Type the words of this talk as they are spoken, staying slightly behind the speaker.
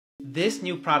This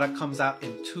new product comes out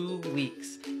in 2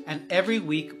 weeks, and every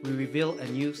week we reveal a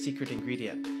new secret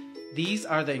ingredient. These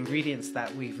are the ingredients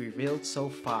that we've revealed so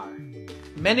far.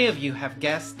 Many of you have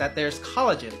guessed that there's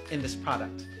collagen in this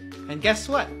product. And guess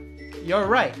what? You're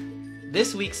right.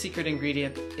 This week's secret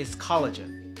ingredient is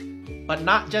collagen. But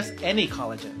not just any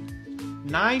collagen.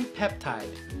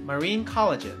 Pepetide Marine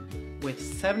Collagen with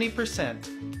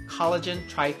 70% collagen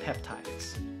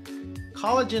tripeptides.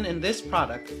 Collagen in this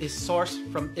product is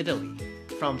sourced from Italy,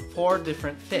 from 4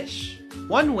 different fish.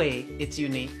 One way it's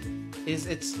unique is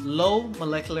its low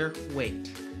molecular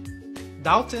weight.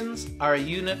 Daltons are a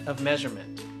unit of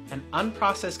measurement, and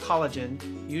unprocessed collagen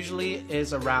usually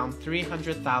is around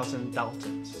 300,000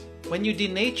 Daltons. When you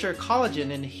denature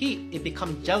collagen in heat, it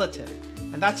becomes gelatin,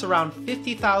 and that's around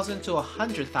 50,000 to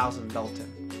 100,000 Dalton.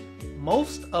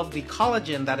 Most of the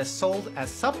collagen that is sold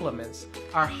as supplements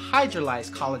are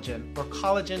hydrolyzed collagen or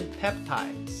collagen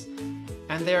peptides,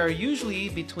 and they are usually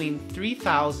between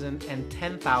 3,000 and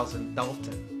 10,000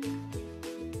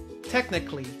 Dalton.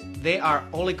 Technically, they are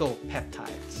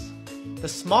oligopeptides. The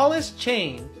smallest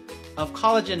chain of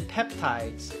collagen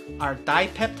peptides are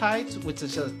dipeptides, which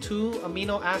is a 2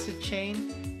 amino acid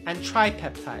chain, and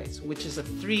tripeptides, which is a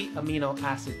 3 amino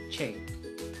acid chain.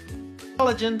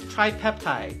 Collagen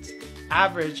tripeptides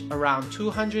average around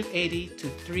 280 to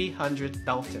 300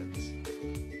 Daltons.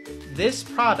 This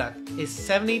product is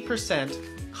 70%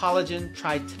 collagen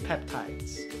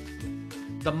tripeptides.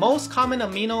 The most common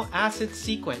amino acid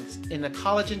sequence in a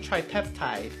collagen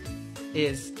tripeptide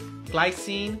is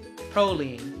glycine,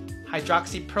 proline,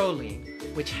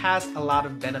 hydroxyproline, which has a lot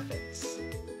of benefits,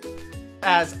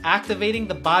 as activating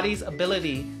the body's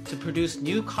ability to produce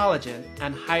new collagen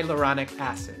and hyaluronic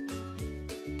acid.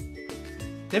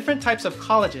 Different types of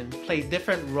collagen play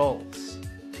different roles.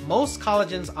 Most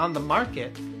collagens on the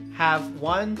market have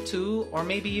 1, 2, or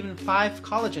maybe even 5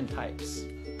 collagen types.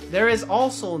 There is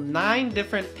also 9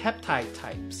 different peptide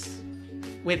types.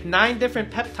 With 9 different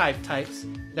peptide types,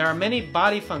 there are many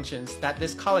body functions that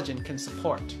this collagen can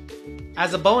support.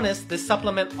 As a bonus, this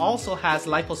supplement also has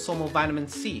liposomal vitamin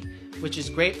C, which is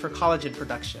great for collagen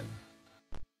production.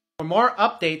 For more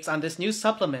updates on this new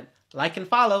supplement, like and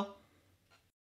follow.